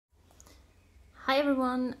Hi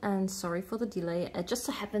everyone, and sorry for the delay. It just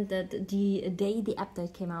so happened that the day the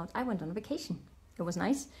update came out, I went on vacation. It was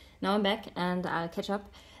nice. Now I'm back and I'll catch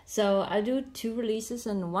up. So I'll do 2 releases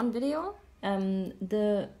in one video.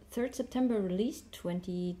 The 3rd September release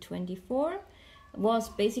 2024 was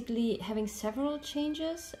basically having several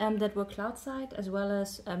changes that were cloud side as well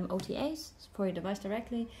as OTAs for your device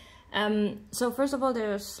directly. So first of all,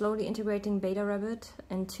 they're slowly integrating Beta Rabbit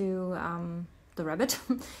into the Rabbit,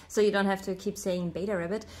 so you don't have to keep saying Beta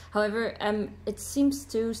Rabbit. However, it seems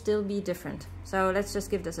to still be different. So let's just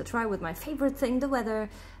give this a try with my favorite thing, the weather,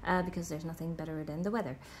 because there's nothing better than the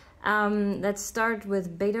weather. Let's start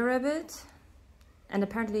with Beta Rabbit, and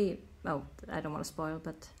apparently, oh, I don't want to spoil,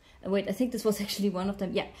 but wait, I think this was actually one of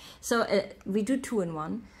them. Yeah, so we do 2 in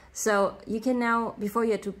 1. So you can now, before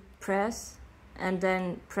you had to press and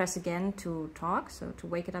then press again to talk, so to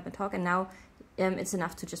wake it up and talk, and now it's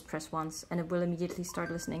enough to just press once and it will immediately start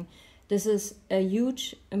listening. This is a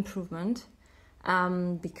huge improvement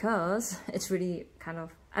because it's really kind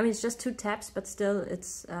of, I mean, it's just 2 taps, but still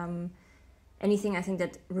it's anything I think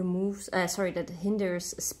that removes, that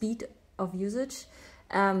hinders speed of usage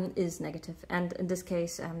is negative. And in this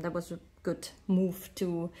case, that was a good move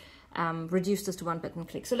to reduce this to 1 button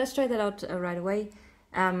click. So let's try that out right away.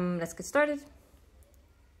 Let's get started.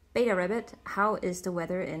 Beta Rabbit, how is the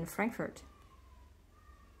weather in Frankfurt?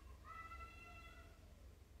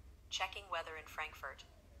 Checking weather in Frankfurt.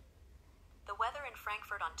 The weather in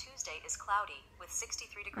Frankfurt on Tuesday is cloudy with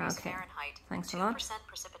 63 degrees Fahrenheit, Thanks 2% a lot.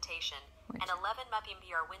 precipitation, and 11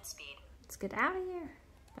 mph wind speed. Let's get out of here.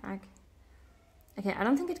 Back. Okay, I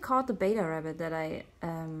don't think it caught the Beta Rabbit that I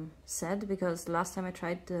said, because the last time I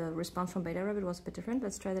tried, the response from Beta Rabbit was a bit different.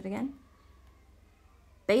 Let's try that again.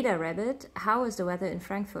 Beta Rabbit, how is the weather in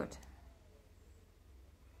Frankfurt?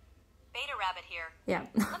 Beta Rabbit here. Yeah.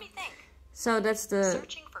 Let me think. So that's the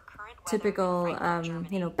Searching for current weather typical, in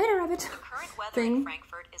Frankfurt, you know, Beta Rabbit the current weather thing. in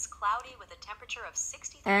Frankfurt is cloudy with a temperature of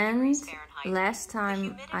 63 And degrees Fahrenheit. last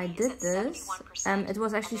time I did this, it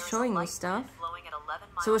was actually showing me stuff.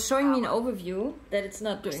 So it was showing me an overview that it's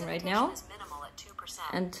not doing right now.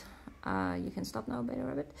 And you can stop now, Beta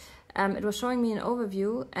Rabbit. It was showing me an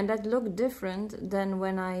overview, and that looked different than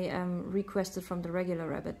when I requested from the regular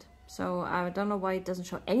Rabbit. So I don't know why it doesn't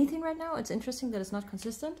show anything right now. It's interesting that it's not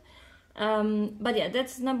consistent. But yeah,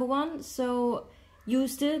 that's number 1. So you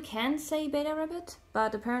still can say Beta Rabbit,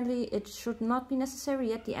 but apparently it should not be necessary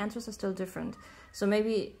yet. The answers are still different. So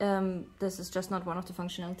maybe this is just not one of the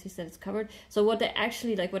functionalities that it's covered. So what they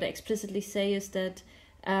actually, like what they explicitly say is that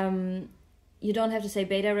you don't have to say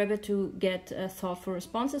Beta Rabbit to get thoughtful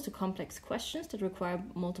responses to complex questions that require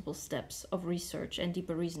multiple steps of research and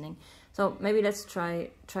deeper reasoning. So maybe let's try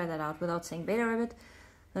that out without saying Beta Rabbit.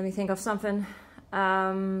 Let me think of something.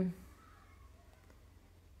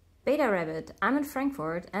 Beta Rabbit, I'm in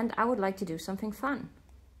Frankfurt and I would like to do something fun.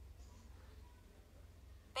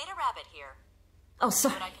 Beta Rabbit here. Oh,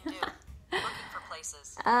 sorry. What I can do. Looking for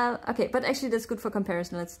places. Okay, but actually that's good for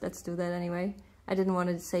comparison. Let's do that anyway. I didn't want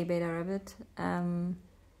to say Beta Rabbit,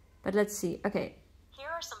 but let's see. Okay. Here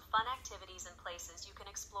are some fun activities and places you can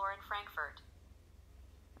explore in Frankfurt.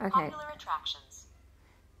 Okay. Popular attractions.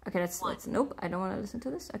 Okay, let's nope, I don't want to listen to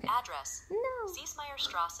this. Okay. Address. No.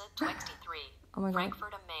 Ziesmeyerstraße 23. Oh my God.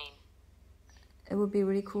 Frankfurt am Main. It would be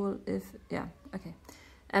really cool if, yeah, okay.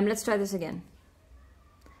 Let's try this again.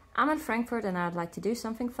 I'm in Frankfurt and I'd like to do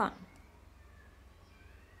something fun.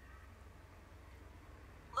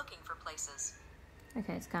 Looking for places.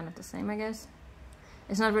 Okay, it's kind of the same, I guess.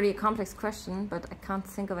 It's not really a complex question, but I can't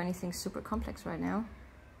think of anything super complex right now.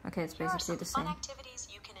 Okay, it's basically the same. Fun activities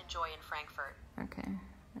you can enjoy in Frankfurt. Okay,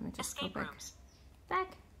 let me just Escape go back. rooms. Back.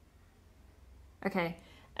 Okay.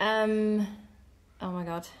 Oh my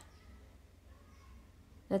God.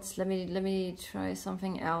 Let me try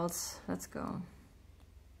something else. Let's go.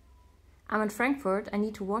 I'm in Frankfurt. I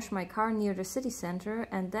need to wash my car near the city center,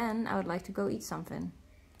 and then I would like to go eat something.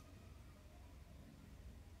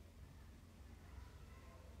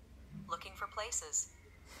 Looking for places.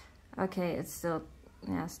 Okay, it's still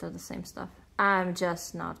the same stuff. I'm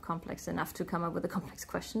just not complex enough to come up with a complex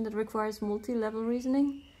question that requires multi-level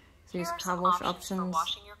reasoning. So use car wash options. For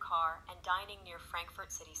washing your car and dining near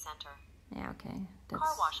Frankfurt city center. Yeah, okay.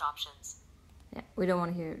 Car wash options. Yeah, we don't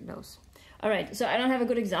want to hear those. All right, so I don't have a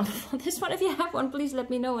good example for this one. If you have one, please let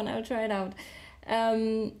me know and I'll try it out.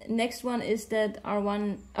 Next one is that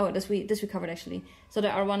R1. Oh, this we covered actually. So the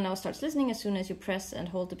R1 now starts listening as soon as you press and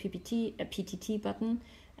hold the PTT button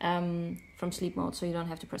from sleep mode, so you don't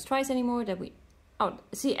have to press twice anymore. Oh,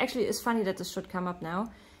 see, actually, it's funny that this should come up now,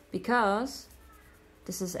 because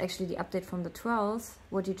this is actually the update from the 12th.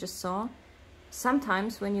 What you just saw.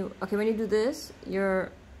 sometimes when you do this,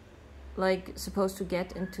 you're like supposed to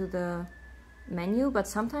get into the menu, but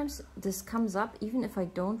sometimes this comes up even if I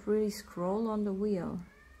don't really scroll on the wheel.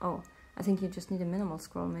 Oh, I think you just need a minimal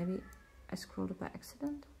scroll. Maybe I scrolled it by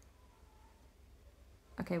accident.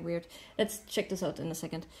 Okay, weird. Let's check this out in a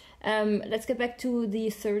second. Let's get back to the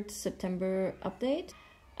 3rd September update.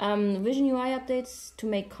 Vision UI updates to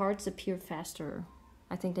make cards appear faster.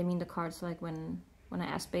 I think they mean the cards like when I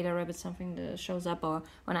ask Beta Rabbit something that shows up, or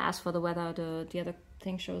when I ask for the weather, the other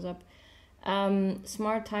thing shows up.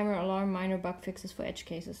 Smart timer alarm, minor bug fixes for edge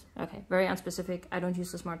cases. Okay, very unspecific. I don't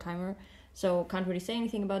use the smart timer, so can't really say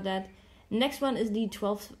anything about that. Next one is the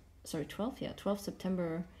 12th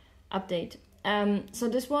September update. So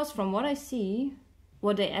this was, from what I see,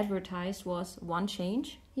 what they advertised was one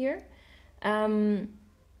change here.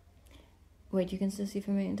 Wait, you can still see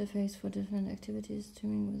familiar interface for different activities,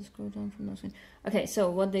 streaming with a scroll down from the screen. Okay, so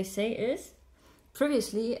what they say is,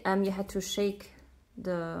 previously you had to shake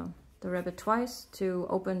the rabbit twice to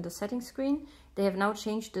open the settings screen. They have now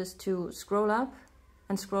changed this to scroll up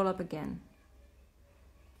and scroll up again.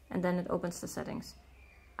 And then it opens the settings.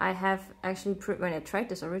 I have actually, when I tried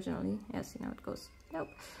this originally, yeah, see now it goes, nope.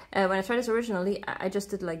 When I tried this originally, I just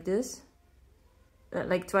did like this,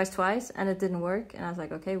 like twice, and it didn't work. And I was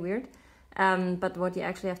like, okay, weird. But what you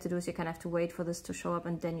actually have to do is you kind of have to wait for this to show up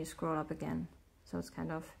and then you scroll up again. So it's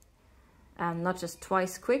kind of not just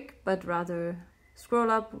twice quick, but rather scroll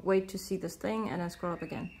up, wait to see this thing, and then scroll up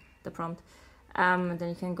again, the prompt. And then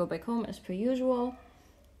you can go back home as per usual.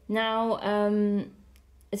 Now,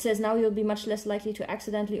 it says now you'll be much less likely to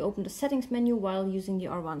accidentally open the settings menu while using the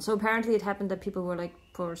R1. So apparently it happened that people were like,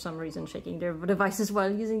 for some reason, shaking their devices while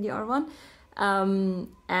using the R1.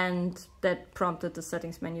 And that prompted the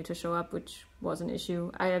settings menu to show up, which was an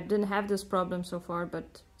issue. I didn't have this problem so far,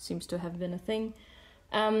 but seems to have been a thing.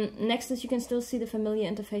 Next is you can still see the familiar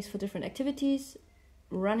interface for different activities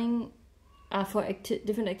running,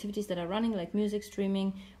 different activities that are running, like music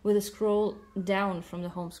streaming, with a scroll down from the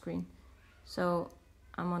home screen. So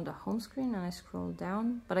I'm on the home screen and I scroll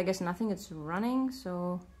down, but I guess nothing is running,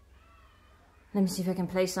 so let me see if I can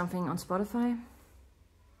play something on Spotify.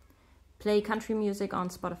 Play country music on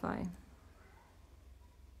Spotify.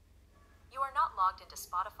 You are not logged into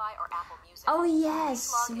Spotify or Apple Music. Oh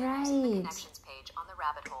yes, right. The connections page on the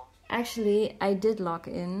rabbit hole. Actually, I did log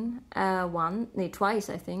in twice,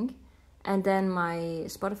 I think. And then my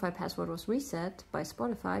Spotify password was reset by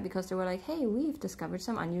Spotify because they were like, hey, we've discovered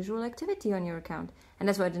some unusual activity on your account. And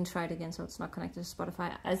that's why I didn't try it again, so it's not connected to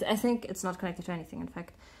Spotify. I think it's not connected to anything, in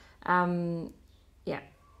fact. Yeah,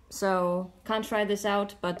 so can't try this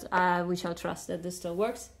out, but we shall trust that this still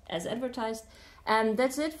works as advertised. And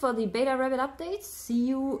that's it for the Beta Rabbit updates. See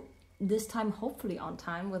you this time, hopefully on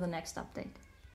time, with the next update.